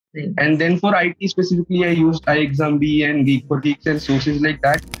Right. And then for IT specifically, I used iExamB and Geek for Geeks and sources like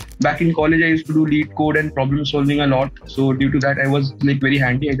that. Back in college, I used to do lead code and problem solving a lot. So due to that, I was like very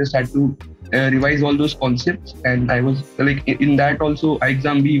handy. I just had to revise all those concepts, and I was like in that also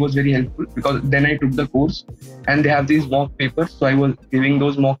iExamB was very helpful because then I took the course, and they have these mock papers. So I was giving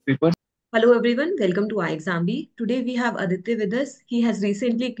those mock papers. Hello everyone, welcome to iExamB. Today we have Aditya with us. He has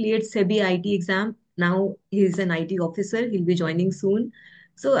recently cleared SEBI IT exam. Now he is an IT officer. He'll be joining soon.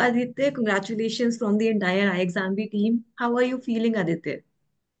 So Aditya, congratulations from the entire iExamB team. How are you feeling, Aditya?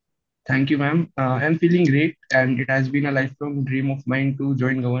 Thank you, ma'am. I'm feeling great, and it has been a lifelong dream of mine to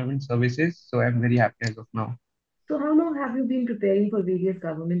join government services. So I'm very happy as of now. So how long have you been preparing for various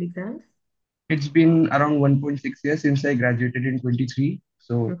government exams? It's been around 1.6 years since I graduated in 23.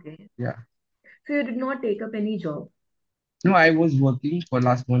 So, Okay. yeah. So you did not take up any job. No, I was working for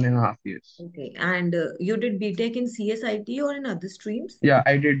last 1.5 years. Okay. And you did BTech in CSIT or in other streams? Yeah,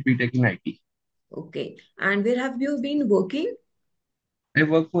 I did BTech in IT. Okay. And where have you been working? I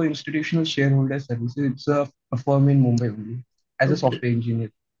work for Institutional Shareholder Services. It's a firm in Mumbai only as a Okay. software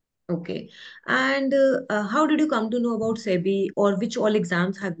engineer. Okay. And how did you come to know about SEBI or which all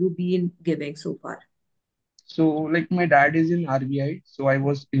exams have you been giving so far? So, like my dad is in RBI, so I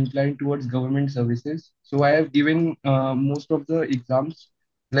was inclined towards government services. So I have given most of the exams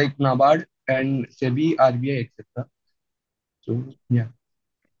like NABARD and SEBI, RBI, etc. So yeah.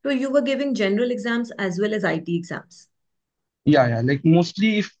 So you were giving general exams as well as IT exams. Yeah. Like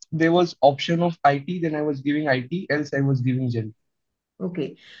mostly if there was option of IT, then I was giving IT, else I was giving general.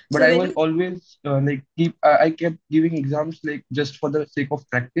 Okay. But So I when was you always like I kept giving exams like just for the sake of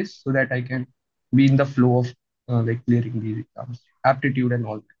practice so that I can be in the flow of like clearing these exams, aptitude and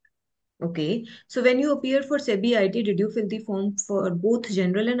all that. okay. So when you appeared for SEBI IT, did you fill the form for both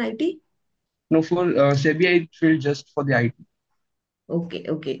general and IT? No, for SEBI, I filled just for the IT. Okay,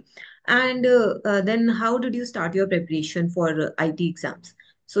 okay. And then how did you start your preparation for IT exams?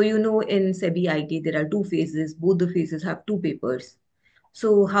 So you know in SEBI IT there are two phases. Both the phases have two papers.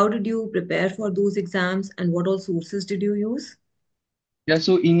 So how did you prepare for those exams and what all sources did you use? Yeah,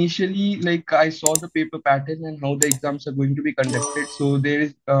 so initially, like I saw the paper pattern and how the exams are going to be conducted. So there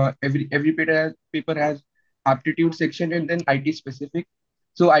is every paper has aptitude section and then IT specific.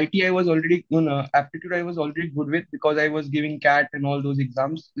 So IT I was already aptitude I was already good with because I was giving CAT and all those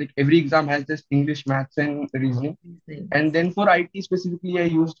exams. Like every exam has this English, maths, and reasoning. Reasoning. And then for IT specifically, I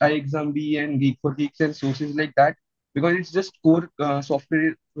used iExamB and Geek for Geeks and sources like that because it's just core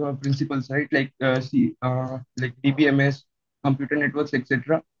software principles, right? Like DBMS, computer networks,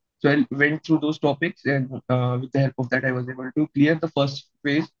 etc. So I went through those topics, and with the help of that, I was able to clear the first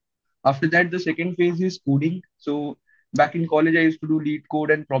phase. After that, the second phase is coding. So back in college, I used to do lead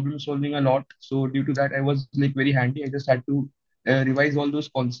code and problem solving a lot. So due to that, I was like very handy. I just had to revise all those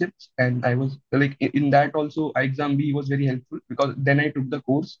concepts, and I was like in that also, exam B was very helpful because then I took the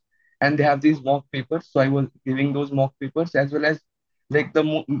course, and they have these mock papers. So I was giving those mock papers as well as like the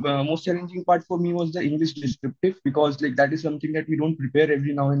most challenging part for me was the English descriptive because like that is something that we don't prepare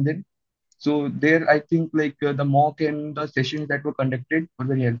every now and then. So there, I think like the mock and the sessions that were conducted were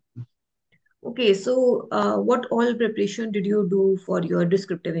very helpful. Okay, so what all preparation did you do for your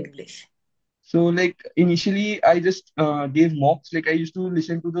descriptive English? So like initially, I just gave mocks. Like I used to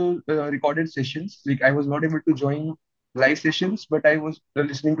listen to the recorded sessions. Like I was not able to join live sessions, but I was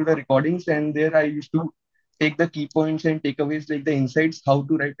listening to the recordings, and there I used to take the key points and takeaways, like the insights, how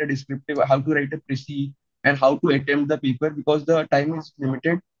to write a descriptive, how to write a précis, and how to attempt the paper because the time is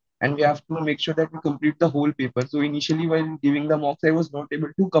limited, and we have to make sure that we complete the whole paper. So initially, while giving the mocks, I was not able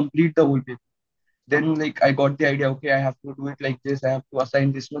to complete the whole paper. Then like I got the idea, okay, I have to do it like this. I have to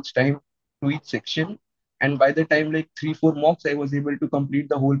assign this much time to each section. And by the time like 3, 4 mocks, I was able to complete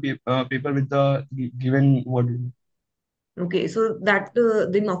the whole paper with the given word. Okay, so that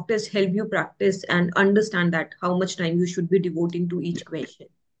the mock test help you practice and understand that how much time you should be devoting to each Yeah. question.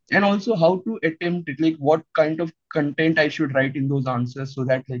 And also how to attempt it, like what kind of content I should write in those answers so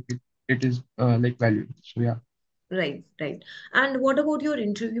that like it is like valuable. So yeah. Right, right. And what about your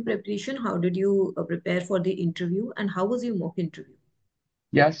interview preparation? How did you prepare for the interview and how was your mock interview?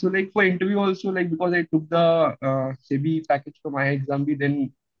 Yeah, so like for interview also, like because I took the SEBI package for my exam,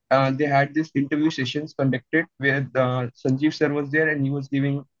 then they had this interview sessions conducted where the Sanjeev sir was there and he was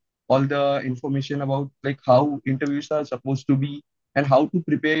giving all the information about like how interviews are supposed to be and how to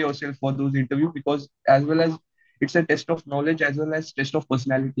prepare yourself for those interview because as well as it's a test of knowledge as well as test of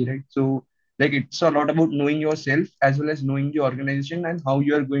personality, right? So like it's a lot about knowing yourself as well as knowing the organization and how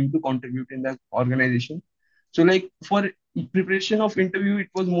you are going to contribute in that organization. So like for preparation of interview, it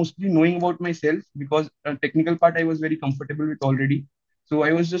was mostly knowing about myself because technical part I was very comfortable with already. So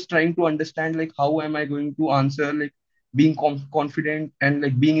I was just trying to understand like how am I going to answer, like being confident and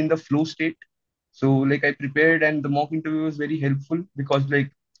like being in the flow state. So like I prepared, and the mock interview was very helpful because like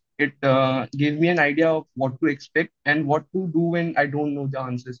it gave me an idea of what to expect and what to do when I don't know the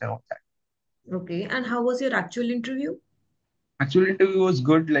answers and all that. Okay. And how was your actual interview? Actual interview was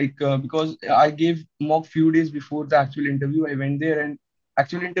good, like because I gave mock few days before the actual interview. I went there, and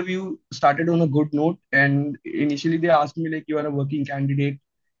actual interview started on a good note. And initially they asked me like, you are a working candidate,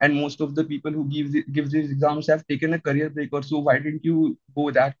 and most of the people who give these exams have taken a career break or so. Why didn't you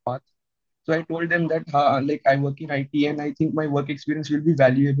go that path? So I told them that like I work in IT and I think my work experience will be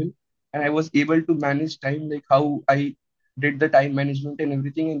valuable. And I was able to manage time, like how I did the time management and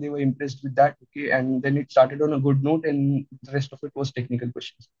everything, and they were impressed with that. Okay, and then it started on a good note, and the rest of it was technical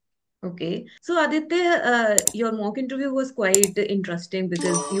questions. Okay. So, Aditya, your mock interview was quite interesting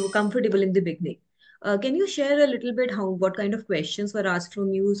because you were comfortable in the beginning. Can you share a little bit how what kind of questions were asked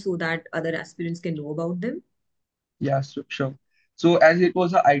from you so that other aspirants can know about them? Yeah, so, sure. So as it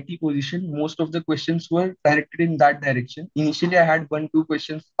was a IT position, most of the questions were directed in that direction. Initially, I had one, two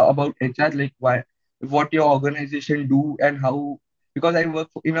questions about HR, like why, what your organization do and how, because I work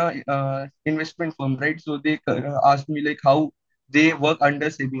in a investment firm, right? So they asked me like how they work under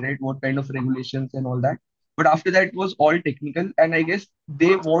SEBI, right? What kind of regulations and all that. But after that, it was all technical, and I guess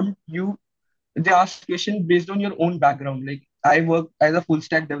they want you, they ask questions based on your own background. Like I work as a full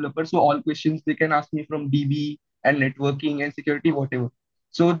stack developer, so all questions they can ask me from DB and networking and security, whatever.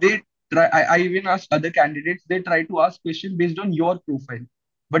 So they try. I even ask other candidates. They try to ask questions based on your profile.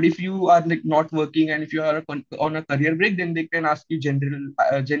 But if you are like not working and if you are on a career break, then they can ask you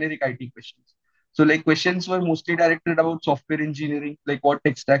generic IT questions. So like questions were mostly directed about software engineering, like what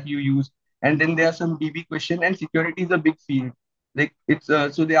tech stack you use, and then there are some DB question, and security is a big field. Like it's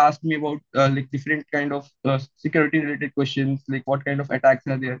so they asked me about like different kind of security related questions, like what kind of attacks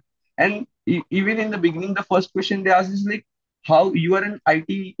are there. And even in the beginning, the first question they asked is like, how you are an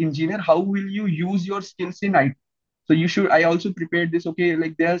IT engineer, how will you use your skills in IT? So you should, I also prepared this. Okay,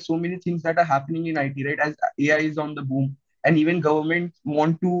 like there are so many things that are happening in IT, right? As AI is on the boom, and even governments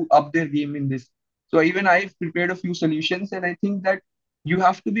want to up their game in this. So even I've prepared a few solutions, and I think that you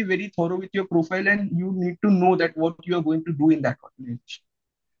have to be very thorough with your profile, and you need to know that what you are going to do in that organization.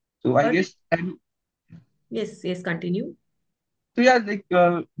 So I Did guess, and yes, yes, continue. so yeah, like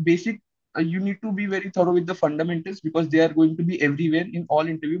basic, you need to be very thorough with the fundamentals because they are going to be everywhere in all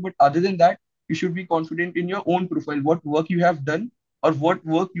interview. But other than that, you should be confident in your own profile, what work you have done or what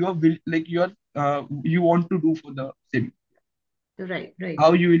work you are like you are you want to do for the city, Right, right.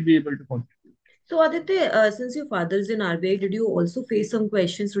 how you will be able to contribute. So, Aditya, since your father is in RBI, did you also face some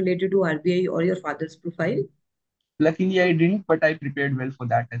questions related to RBI or your father's profile? Luckily, I didn't, but I prepared well for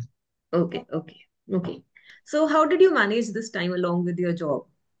that as well. Okay, okay, okay. So, how did you manage this time along with your job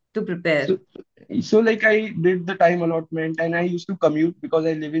to prepare? So, so like I did the time allotment, and I used to commute because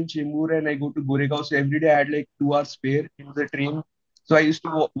I live in Chembur and I go to Goregaon. So every day I had like 2 hours spare in the train. So I used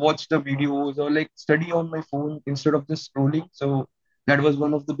to watch the videos or like study on my phone instead of just scrolling. So that was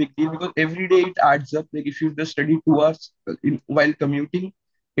one of the big deal because every day it adds up. Like if you just study 2 hours while commuting,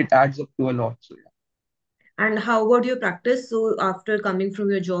 it adds up to a lot. So And how about your practice? So, after coming from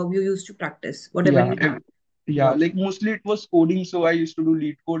your job, you used to practice whatever yeah. you have Yeah, watched. like mostly it was coding. So I used to do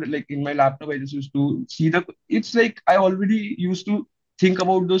lead code like in my laptop. I just used to see the, it's like I already used to think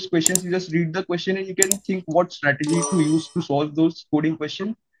about those questions. You just read the question and you can think what strategy to use to solve those coding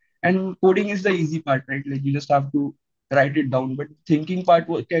questions. And coding is the easy part, right? Like you just have to write it down. But thinking part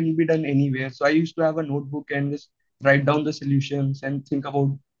can be done anywhere. So I used to have a notebook and just write down the solutions and think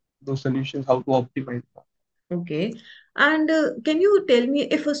about those solutions, how to optimize. Okay. And can you tell me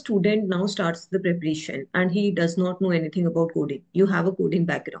if a student now starts the preparation and he does not know anything about coding? You have a coding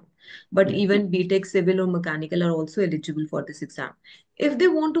background, but Yeah. even BTech, civil, or mechanical are also eligible for this exam. If they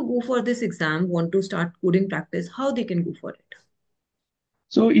want to go for this exam, want to start coding practice, how they can go for it?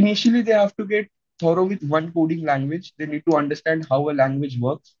 So initially, they have to get thorough with one coding language. They need to understand how a language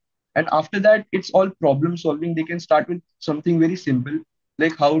works. And after that, it's all problem solving. They can start with something very simple,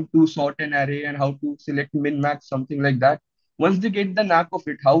 like how to sort an array and how to select min max, something like that. Once they get the knack of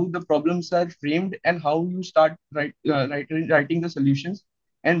it, how the problems are framed and how you start writing the solutions.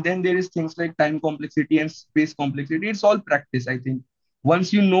 And then there is things like time complexity and space complexity. It's all practice, I think.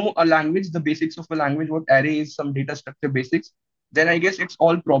 Once you know a language, the basics of a language, what array is, some data structure basics, then I guess it's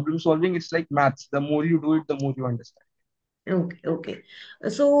all problem solving. It's like maths. The more you do it, the more you understand. Okay, okay.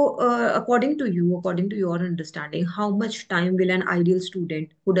 So, according to your understanding, how much time will an ideal student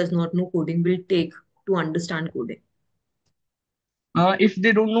who does not know coding will take to understand coding? If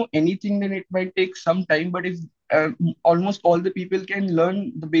they don't know anything, then it might take some time. But if almost all the people can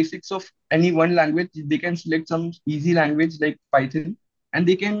learn the basics of any one language. They can select some easy language like Python, and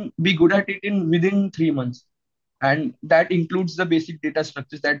they can be good at it in within 3 months. And that includes the basic data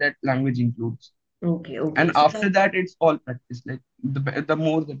structures that that language includes. Okay, And okay. So after that, it's all practice. Like the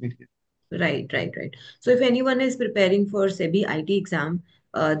more the better. right, right, right. So if anyone is preparing for SEBI IT exam,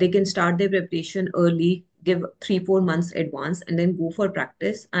 they can start their preparation early, give 3, 4 months advance, and then go for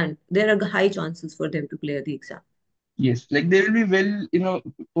practice. And there are high chances for them to clear the exam. Yes, like they will be well in a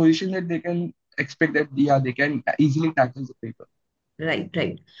position that they can expect that yeah they can easily tackle the paper. Right,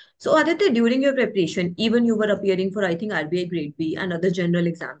 right. So Aditya, during your preparation, even you were appearing for I think RBI Grade B and other general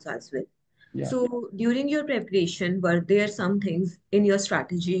exams as well. Yeah. So during your preparation, were there some things in your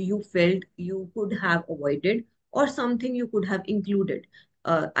strategy you felt you could have avoided or something you could have included?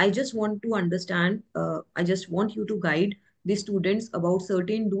 I just want to understand, I just want you to guide the students about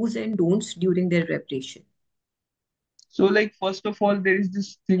certain do's and don'ts during their preparation. So, like, first of all, there is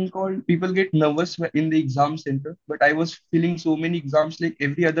this thing called people get nervous in the exam center. But I was filling so many exams, like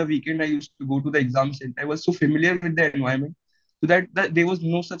every other weekend, I used to go to the exam center. I was so familiar with the environment, so that there was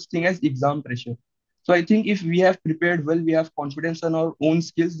no such thing as exam pressure. So, I think if we have prepared well, we have confidence on our own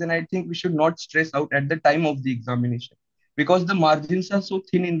skills, then I think we should not stress out at the time of the examination because the margins are so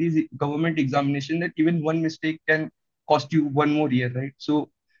thin in these government examination that even one mistake can cost you one more year, right? So,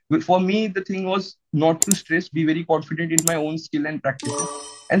 for me, the thing was not to stress, be very confident in my own skill and practices.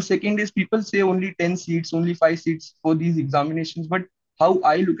 And second is people say only 10 seats, only 5 seats for these examinations. But how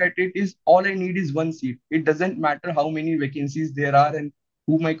I look at it is all I need is one seat. It doesn't matter how many vacancies there are and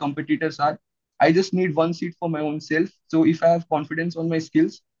who my competitors are. I just need one seat for my own self. So if I have confidence on my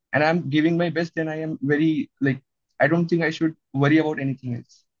skills and I'm giving my best, then I am very like I don't think I should worry about anything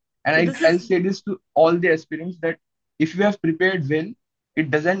else. And So this I'll is say this to all the aspirants that if you have prepared well, it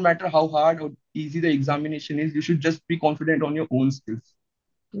doesn't matter how hard or easy the examination is, you should just be confident on your own skills.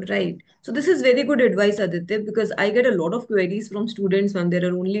 right. So this is very good advice, Aditya, because I get a lot of queries from students when there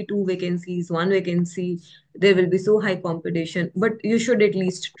are only two vacancies, one vacancy, there will be so high competition, but you should at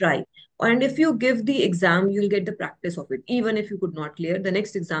least try. And if you give the exam, you'll get the practice of it. Even if you could not clear, the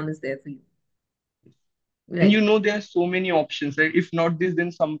next exam is there for you. And Right. there are so many options, right? If not this,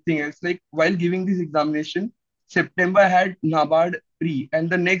 then something else. Like while giving this examination, September I had NABARD pre, and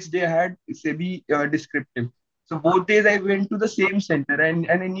the next day I had SEBI descriptive. So both days I went to the same center, and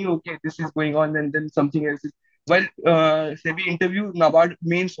I knew okay, this is going on, and then something else is. While SEBI interview, NABARD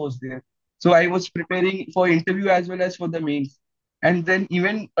mains was there. So I was preparing for interview as well as for the mains. And then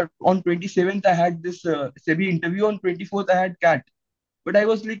even on 27th I had this SEBI interview. On 24th I had CAT, but I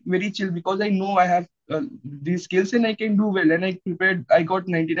was like very chill because I know I have these skills and I can do well. And I prepared. I got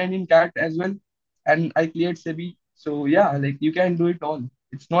 99 in CAT as well, and I cleared SEBI. So yeah, like you can do it all.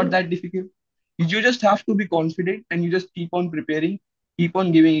 It's not that difficult. You just have to be confident and you just keep on preparing, keep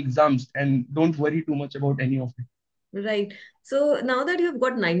on giving exams, and don't worry too much about any of it. Right. So now that you've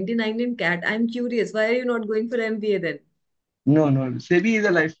got 99 in CAT, I'm curious, why are you not going for MBA then? No, no, SEBI is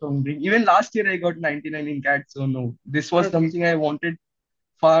a lifelong dream. Even last year I got 99 in CAT, so no, this was Okay. something I wanted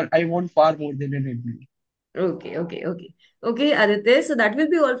far. I want far more than an MBA. Okay, okay, okay. Okay, Aditya, so that will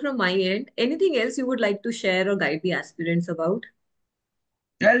be all from my end. Anything else you would like to share or guide the aspirants about?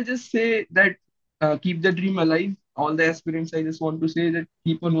 Yeah, I'll just say that keep the dream alive. All the aspirants, I just want to say that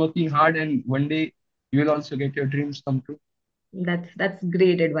keep on working hard, and one day you will also get your dreams come true. That's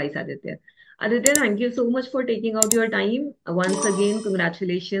great advice, Aditya. Aditya, thank you so much for taking out your time. Once again,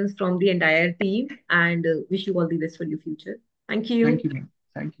 congratulations from the entire team and wish you all the best for your future. Thank Thank you. you, man.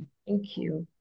 Thank you. Thank you.